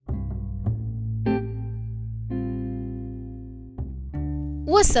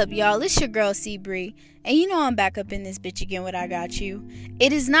What's up, y'all? It's your girl, C Bree, and you know I'm back up in this bitch again with I Got You.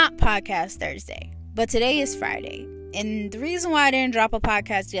 It is not Podcast Thursday, but today is Friday, and the reason why I didn't drop a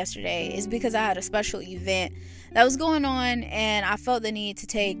podcast yesterday is because I had a special event that was going on, and I felt the need to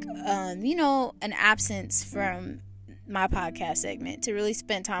take, an absence from my podcast segment to really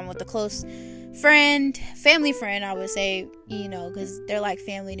spend time with a close family friend, I would say, because they're like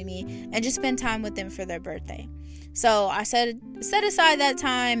family to me, and just spend time with them for their birthday. So I set aside that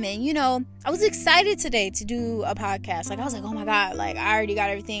time, and I was excited today to do a podcast. I was like, oh my god, I already got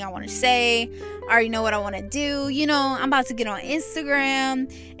everything I want to say. I already know what I want to do. I'm about to get on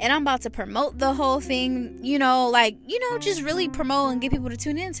Instagram, and I'm about to promote the whole thing. Just really promote and get people to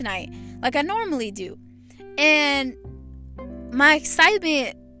tune in tonight, like I normally do. And my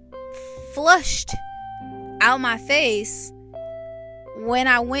excitement flushed out my face when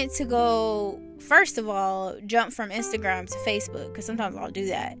I went to go, first of all, jump from Instagram to Facebook, because sometimes I'll do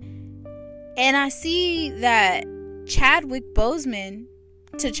that. And I see that Chadwick Boseman,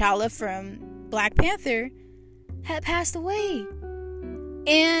 T'Challa from Black Panther, had passed away.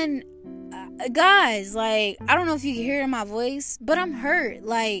 And guys, I don't know if you can hear it in my voice, but I'm hurt.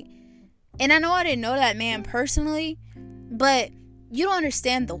 And I know I didn't know that man personally, but you don't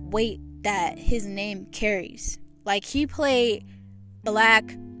understand the weight that his name carries. He played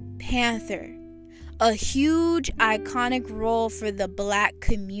Black Panther, a huge iconic role for the black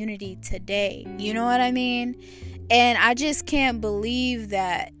community today. You know what I mean? And I just can't believe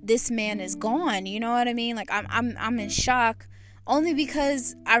that this man is gone. You know what I mean? I'm in shock, only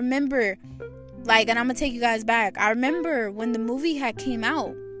because I remember, and I'm gonna take you guys back. I remember when the movie had came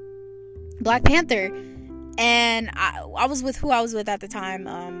out, Black Panther, and I was with who I was with at the time.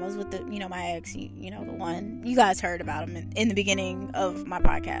 I was with my ex, the one you guys heard about him in the beginning of my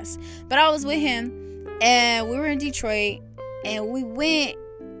podcast. But I was with him, and we were in Detroit, and we went,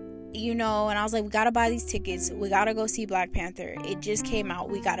 and I was like, we gotta buy these tickets. We gotta go see Black Panther. It just came out.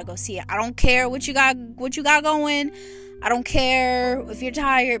 We gotta go see it. I don't care what you got going. I don't care if you're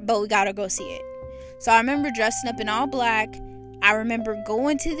tired, but we gotta go see it. So I remember dressing up in all black. I remember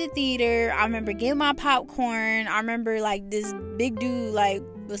going to the theater. I remember getting my popcorn. I remember this big dude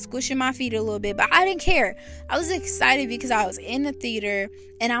was squishing my feet a little bit, but I didn't care. I was excited because I was in the theater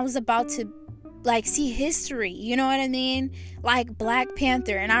and I was about to see history. You know what I mean? Black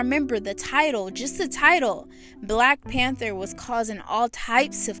Panther. And I remember the title, Black Panther, was causing all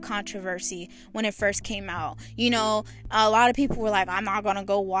types of controversy when it first came out. A lot of people were like, I'm not gonna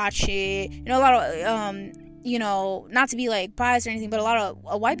go watch it. A lot of not to be biased or anything, but a lot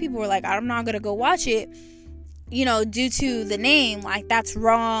of white people were like, I'm not gonna go watch it, due to the name. That's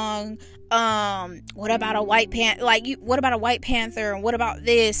wrong. What about a white what about a white panther, and what about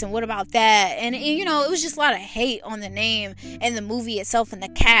this, and what about that? And it was just a lot of hate on the name and the movie itself and the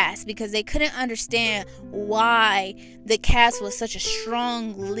cast, because they couldn't understand why the cast was such a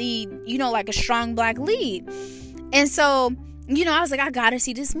strong lead, a strong black lead. And so I was like, I gotta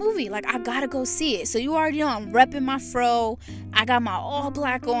see this movie. I gotta go see it. So you already know I'm repping my fro. I got my all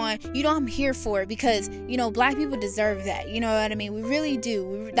black on. I'm here for it because, black people deserve that. You know what I mean? We really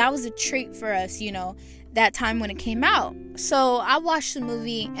do. That was a treat for us, that time when it came out. So I watched the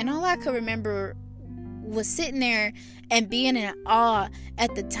movie, and all I could remember was sitting there and being in awe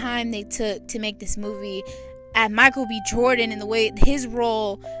at the time they took to make this movie, at Michael B. Jordan and the way his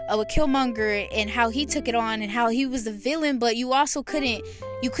role with Killmonger, and how he took it on, and how he was the villain, but you also couldn't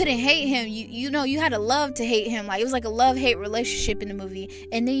hate him. You had to love to hate him. It was a love-hate relationship in the movie.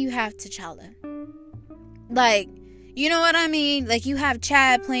 And then you have T'Challa. You know what I mean? You have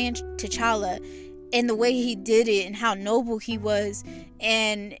Chad playing T'Challa, and the way he did it, and how noble he was,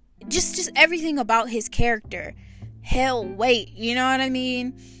 and just everything about his character held weight. You know what I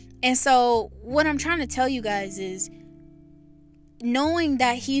mean? And so what I'm trying to tell you guys is, knowing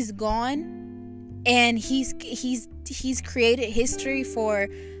that he's gone, and he's created history for,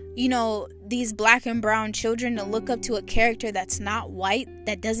 these black and brown children to look up to a character that's not white,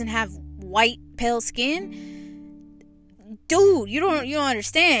 that doesn't have white pale skin. Dude, you don't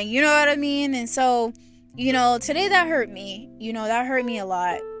understand. You know what I mean? And so, today that hurt me. That hurt me a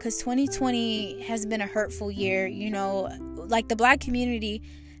lot, because 2020 has been a hurtful year. The black community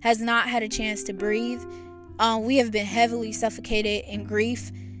has not had a chance to breathe. We have been heavily suffocated in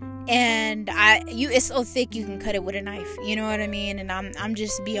grief, and it's so thick you can cut it with a knife. You know what I mean? And I'm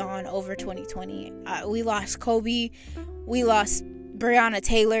just beyond over 2020. We lost Kobe, we lost Breonna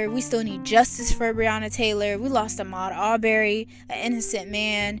Taylor. We still need justice for Breonna Taylor. We lost Ahmaud Arbery, an innocent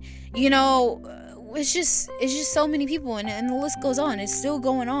man. It's just so many people, and the list goes on. It's still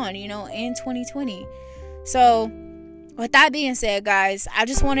going on, in 2020. So with that being said, guys, I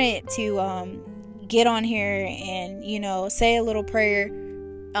just wanted to get on here and, say a little prayer.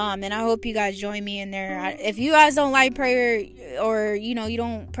 And I hope you guys join me in there. If you guys don't like prayer, or you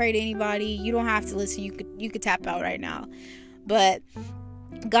don't pray to anybody, you don't have to listen. You could tap out right now. But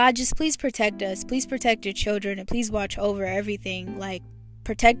God, just please protect us. Please protect your children, and please watch over everything. Like,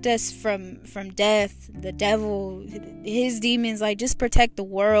 protect us from death, the devil, his demons. Like, just protect the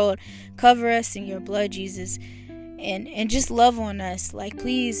world. Cover us in your blood, Jesus, and just love on us. Like,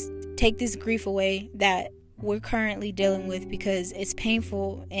 please take this grief away that we're currently dealing with, because it's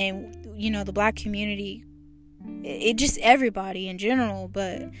painful. And the Black community, it just everybody in general,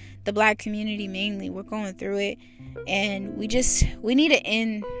 but the Black community mainly, we're going through it, and we need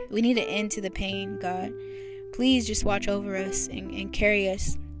an end to the pain. God, please just watch over us and carry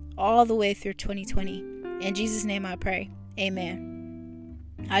us all the way through 2020. In Jesus' name I pray, amen.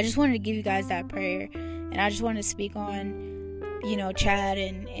 I just wanted to give you guys that prayer, and I just wanted to speak on Chad,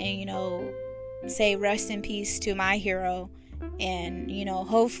 and say rest in peace to my hero. And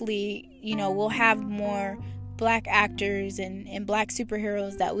hopefully we'll have more Black actors and Black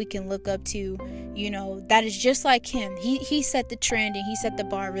superheroes that we can look up to, that is just like him. He set the trend, and he set the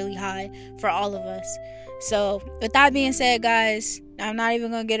bar really high for all of us. So with that being said, guys, I'm not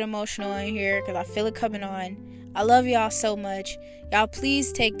even gonna get emotional in here, because I feel it coming on. I love y'all so much. Y'all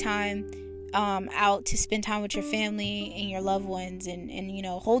please take time out to spend time with your family and your loved ones, and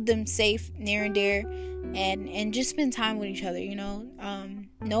hold them safe, near and dear, and just spend time with each other.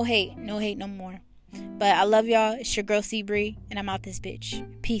 No hate no more. But I love y'all. It's your girl C Bree, and I'm out this bitch.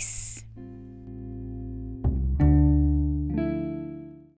 Peace.